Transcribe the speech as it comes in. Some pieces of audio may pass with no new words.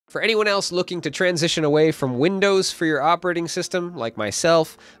For anyone else looking to transition away from Windows for your operating system, like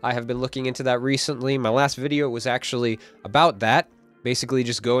myself, I have been looking into that recently. My last video was actually about that, basically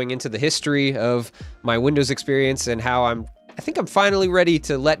just going into the history of my Windows experience and how I think I'm finally ready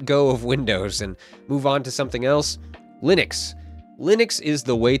to let go of Windows and move on to something else. Linux. Linux is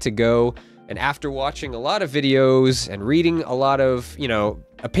the way to go. And after watching a lot of videos and reading a lot of,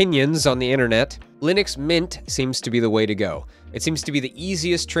 opinions on the internet, Linux Mint seems to be the way to go. It seems to be the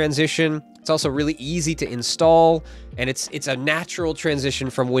easiest transition. It's also really easy to install, and it's a natural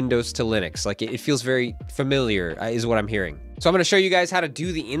transition from Windows to Linux. Like, it feels very familiar, is what I'm hearing. So I'm going to show you guys how to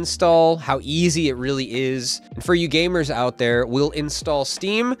do the install, how easy it really is. And for you gamers out there, we'll install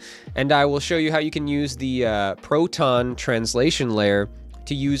Steam, and I will show you how you can use the Proton translation layer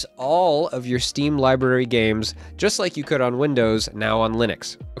to use all of your Steam library games, just like you could on Windows, now on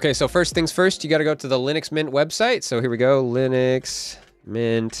Linux. Okay, so first things first, you gotta go to the Linux Mint website. So here we go, Linux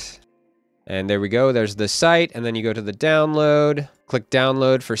Mint. And there we go, there's the site, and then you go to the download, click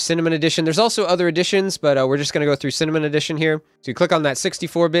download for Cinnamon Edition. There's also other editions, but we're just gonna go through Cinnamon Edition here. So you click on that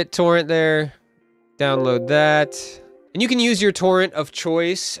 64-bit torrent there, download that. And you can use your torrent of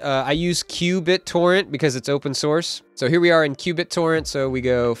choice. I use qBittorrent because it's open source. So here we are in qBittorrent. So we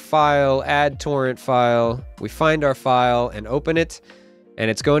go File, Add Torrent File. We find our file and open it.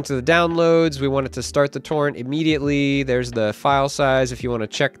 And it's going to the downloads. We want it to start the torrent immediately. There's the file size if you want to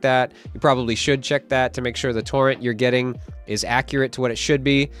check that. You probably should check that to make sure the torrent you're getting is accurate to what it should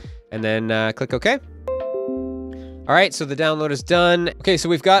be. And then click OK. All right, so the download is done. Okay, so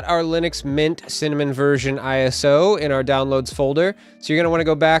we've got our Linux Mint Cinnamon version ISO in our downloads folder. So you're gonna wanna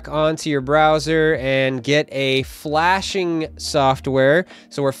go back onto your browser and get a flashing software.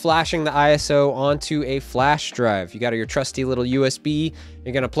 So we're flashing the ISO onto a flash drive. You got your trusty little USB.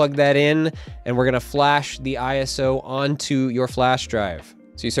 You're gonna plug that in, and we're gonna flash the ISO onto your flash drive.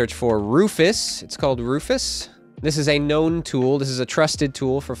 So you search for Rufus. It's called Rufus. This is a known tool. This is a trusted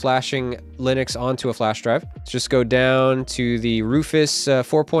tool for flashing Linux onto a flash drive. Let's just go down to the Rufus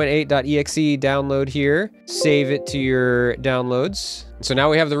 4.8.exe download here. Save it to your downloads. So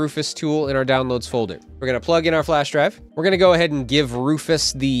now we have the Rufus tool in our downloads folder. We're gonna plug in our flash drive. We're gonna go ahead and give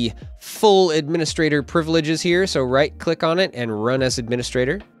Rufus the full administrator privileges here. So right click on it and run as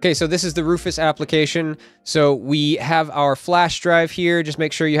administrator. Okay, so this is the Rufus application. So we have our flash drive here. Just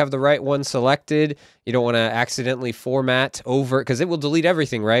make sure you have the right one selected. You don't wanna accidentally format over, because it will delete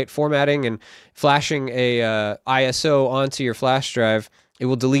everything, right? Formatting and flashing a ISO onto your flash drive, it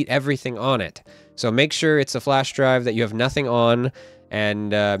will delete everything on it. So make sure it's a flash drive that you have nothing on,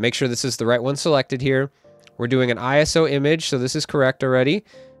 and make sure this is the right one selected here. We're doing an ISO image, so this is correct already.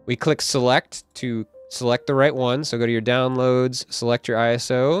 We click select to select the right one. So go to your downloads, select your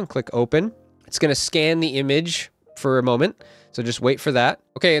ISO, and click open. It's gonna scan the image for a moment, so just wait for that.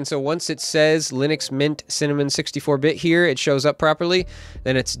 Okay, and so once it says Linux Mint Cinnamon 64-bit here, it shows up properly,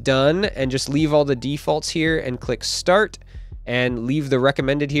 then it's done, and just leave all the defaults here and click start, and leave the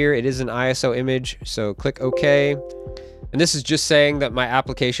recommended here. It is an ISO image, so click OK. And this is just saying that my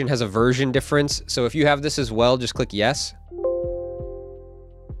application has a version difference. So if you have this as well, just click yes.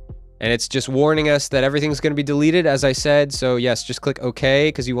 And it's just warning us that everything's going to be deleted, as I said. So yes, just click OK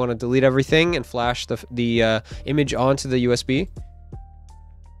because you want to delete everything and flash the image onto the USB.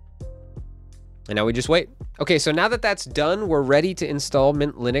 And now we just wait. Okay, so now that that's done, we're ready to install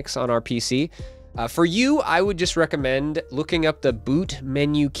Mint Linux on our PC. For you, I would just recommend looking up the boot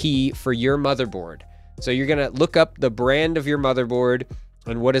menu key for your motherboard. So you're gonna look up the brand of your motherboard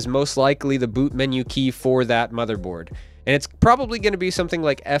and what is most likely the boot menu key for that motherboard. And it's probably gonna be something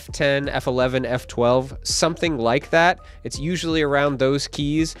like F10, F11, F12, something like that. It's usually around those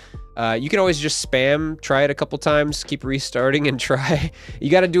keys. You can always just spam, try it a couple times, keep restarting and try.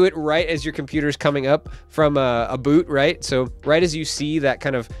 You gotta do it right as your computer's coming up from a boot, right? So right as you see that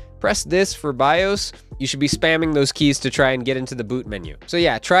kind of press this for BIOS, you should be spamming those keys to try and get into the boot menu. So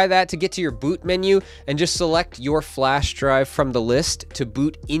yeah, try that to get to your boot menu and just select your flash drive from the list to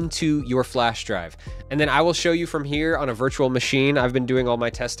boot into your flash drive. And then I will show you from here on a virtual machine. I've been doing all my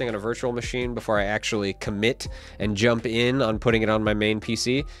testing on a virtual machine before I actually commit and jump in on putting it on my main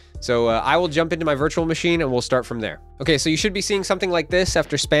PC. So I will jump into my virtual machine and we'll start from there. Okay, so you should be seeing something like this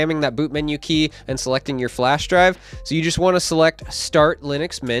after spamming that boot menu key and selecting your flash drive. So you just want to select Start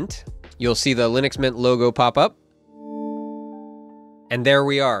Linux Mint. You'll see the Linux Mint logo pop up. And there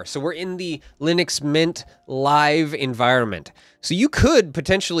we are. So we're in the Linux Mint live environment. So you could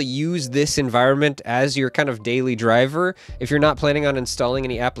potentially use this environment as your kind of daily driver. If you're not planning on installing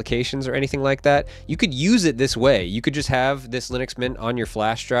any applications or anything like that, you could use it this way. You could just have this Linux Mint on your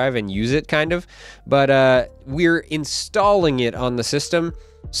flash drive and use it kind of, but we're installing it on the system.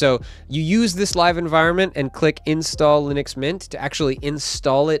 So you use this live environment and click install Linux Mint to actually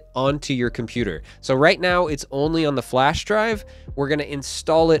install it onto your computer. So right now it's only on the flash drive. We're going to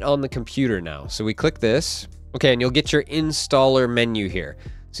install it on the computer now. So we click this. Okay, and you'll get your installer menu here.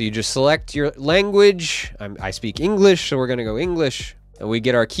 So you just select your language. I speak English, so we're going to go English. And we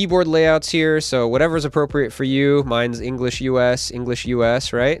get our keyboard layouts here, so whatever's appropriate for you. Mine's English US,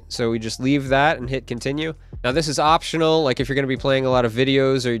 right? So we just leave that and hit continue. Now this is optional, like if you're gonna be playing a lot of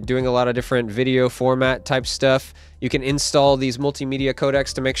videos or doing a lot of different video format type stuff, you can install these multimedia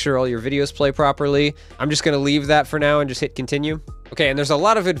codecs to make sure all your videos play properly. I'm just gonna leave that for now and just hit continue. Okay, and there's a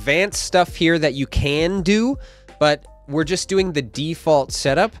lot of advanced stuff here that you can do, but we're just doing the default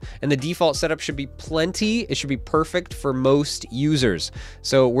setup, and the default setup should be plenty. It should be perfect for most users.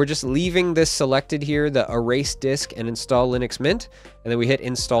 So we're just leaving this selected here, the erase disk and install Linux Mint, and then we hit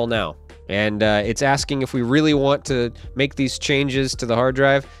install now. And it's asking if we really want to make these changes to the hard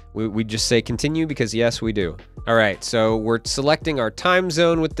drive. We just say continue because yes, we do. All right, so we're selecting our time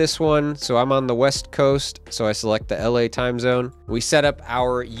zone with this one. So I'm on the West Coast, so I select the LA time zone. We set up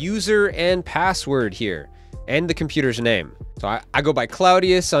our user and password here, and the computer's name. So I go by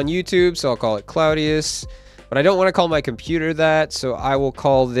Claudius on YouTube, so I'll call it Claudius, but I don't want to call my computer that, so I will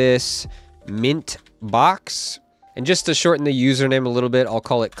call this Mintbox. And just to shorten the username a little bit, I'll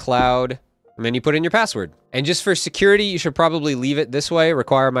call it Cloud, and then you put in your password. And just for security, you should probably leave it this way,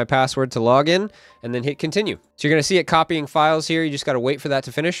 require my password to log in, and then hit continue. So you're gonna see it copying files here, you just gotta wait for that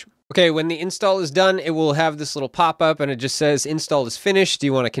to finish. Okay, when the install is done, it will have this little pop-up and it just says install is finished. Do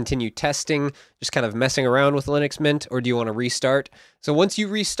you want to continue testing, just kind of messing around with Linux Mint, or do you want to restart? So once you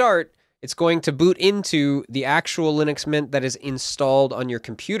restart, it's going to boot into the actual Linux Mint that is installed on your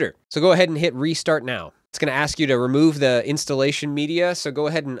computer. So go ahead and hit restart now. It's going to ask you to remove the installation media, so go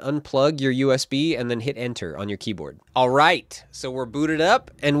ahead and unplug your USB and then hit enter on your keyboard. All right, so we're booted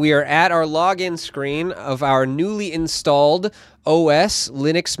up and we are at our login screen of our newly installed OS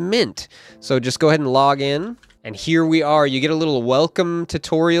Linux Mint. So just go ahead and log in. And here we are. You get a little welcome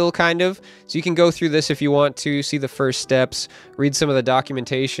tutorial kind of. So you can go through this if you want to, see the first steps, read some of the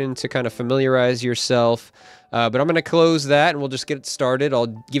documentation to kind of familiarize yourself. But I'm going to close that and we'll just get started. I'll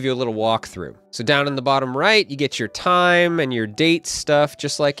give you a little walkthrough. So down in the bottom right, you get your time and your date stuff,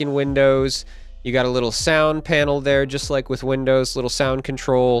 just like in Windows. You got a little sound panel there, just like with Windows, little sound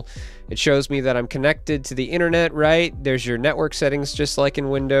control. It shows me that I'm connected to the internet, right? There's your network settings, just like in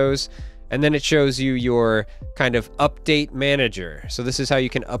Windows. And then it shows you your kind of update manager. So this is how you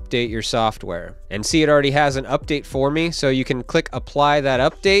can update your software. And see, it already has an update for me. So you can click apply that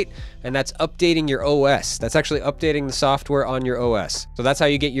update, and that's updating your OS. That's actually updating the software on your OS. So that's how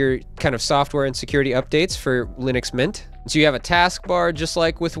you get your kind of software and security updates for Linux Mint. So you have a taskbar just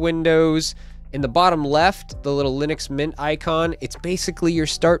like with Windows. In the bottom left, the little Linux Mint icon, it's basically your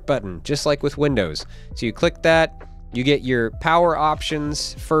start button, just like with Windows. So you click that, you get your power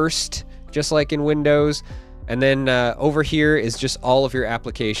options first, just like in Windows. And then over here is just all of your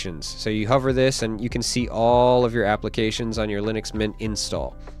applications. So you hover this and you can see all of your applications on your Linux Mint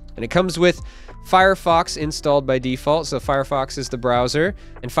install. And it comes with Firefox installed by default. So Firefox is the browser,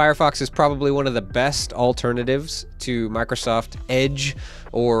 and Firefox is probably one of the best alternatives to Microsoft Edge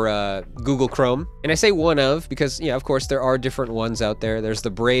or Google Chrome. And I say one of because, yeah, of course, there are different ones out there. There's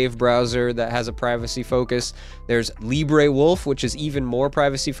the Brave browser that has a privacy focus. There's LibreWolf, which is even more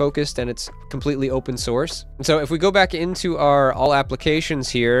privacy focused, and it's completely open source. And so if we go back into our all applications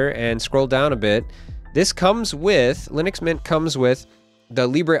here and scroll down a bit, this comes with, Linux Mint comes with the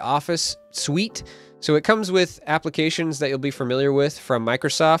LibreOffice suite. So it comes with applications that you'll be familiar with from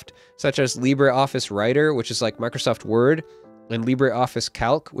Microsoft, such as LibreOffice Writer, which is like Microsoft Word, and LibreOffice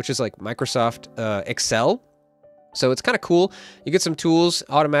Calc, which is like Microsoft Excel. So it's kind of cool. You get some tools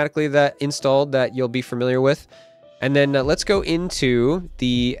automatically that installed that you'll be familiar with. And then let's go into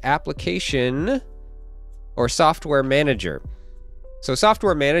the application or software manager. So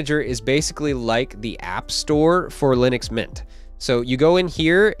software manager is basically like the App Store for Linux Mint. So you go in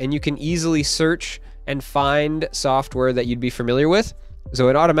here and you can easily search and find software that you'd be familiar with. So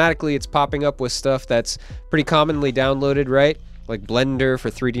it's popping up with stuff that's pretty commonly downloaded, right? Like Blender for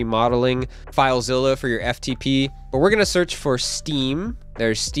 3D modeling, FileZilla for your FTP. But we're gonna search for Steam.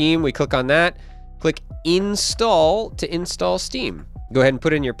 There's Steam, we click on that. Click install to install Steam. Go ahead and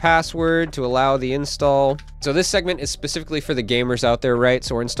put in your password to allow the install. So this segment is specifically for the gamers out there, right?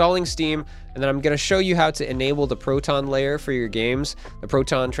 So we're installing Steam, and then I'm gonna show you how to enable the Proton layer for your games, the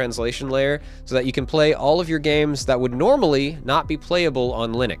Proton translation layer, so that you can play all of your games that would normally not be playable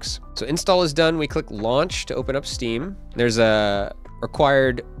on Linux. So install is done, we click launch to open up Steam. There's a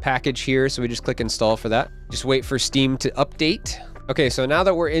required package here, so we just click install for that. Just wait for Steam to update. Okay, so now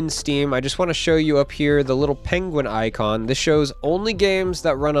that we're in Steam, I just want to show you up here the little penguin icon. This shows only games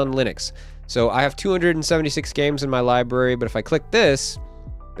that run on Linux. So I have 276 games in my library, but if I click this,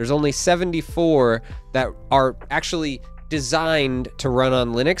 there's only 74 that are actually designed to run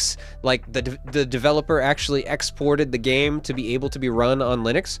on Linux. Like the developer actually exported the game to be able to be run on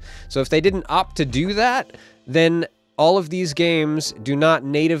Linux. So if they didn't opt to do that, then all of these games do not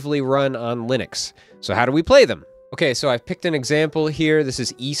natively run on Linux. So how do we play them? Okay, so I've picked an example here. This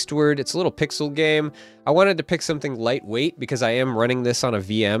is Eastward. It's a little pixel game. I wanted to pick something lightweight because I am running this on a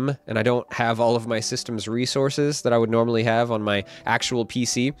VM and I don't have all of my system's resources that I would normally have on my actual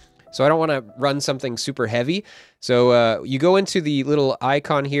PC. So I don't want to run something super heavy. So you go into the little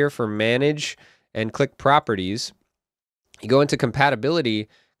icon here for Manage and click Properties. You go into Compatibility,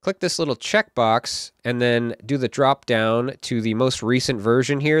 click this little checkbox, and then do the drop down to the most recent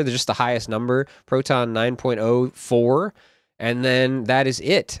version here. They're just the highest number, Proton 9.04, and then that is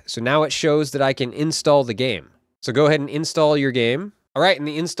it. So now it shows that I can install the game. So go ahead and install your game. All right, and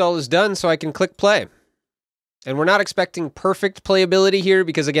the install is done, so I can click play. And we're not expecting perfect playability here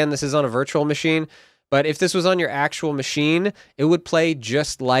because, again, this is on a virtual machine. But if this was on your actual machine, it would play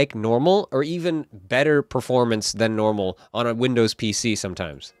just like normal or even better performance than normal on a Windows PC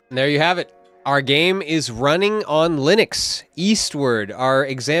sometimes. And there you have it. Our game is running on Linux. Eastward, our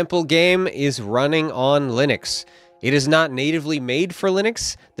example game, is running on Linux. It is not natively made for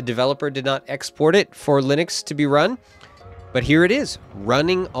Linux. The developer did not export it for Linux to be run. But here it is,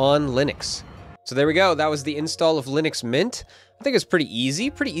 running on Linux. So there we go. That was the install of Linux Mint. I think it's pretty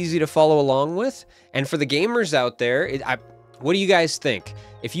easy to follow along with. And for the gamers out there, what do you guys think?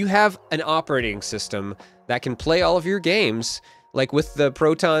 If you have an operating system that can play all of your games, like with the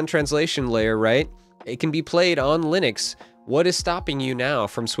Proton translation layer, right? It can be played on Linux. What is stopping you now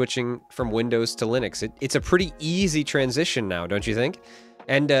from switching from Windows to Linux? It's a pretty easy transition now, don't you think?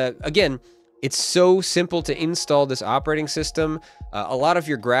 And again, it's so simple to install this operating system. A lot of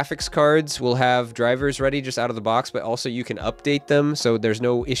your graphics cards will have drivers ready just out of the box, but also you can update them, so there's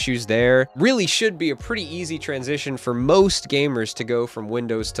no issues there. Really should be a pretty easy transition for most gamers to go from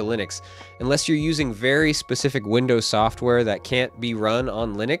Windows to Linux. Unless you're using very specific Windows software that can't be run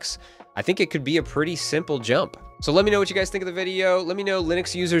on Linux, I think it could be a pretty simple jump. So let me know what you guys think of the video. Let me know,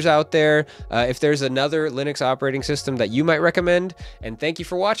 Linux users out there, if there's another Linux operating system that you might recommend. And thank you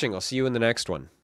for watching. I'll see you in the next one.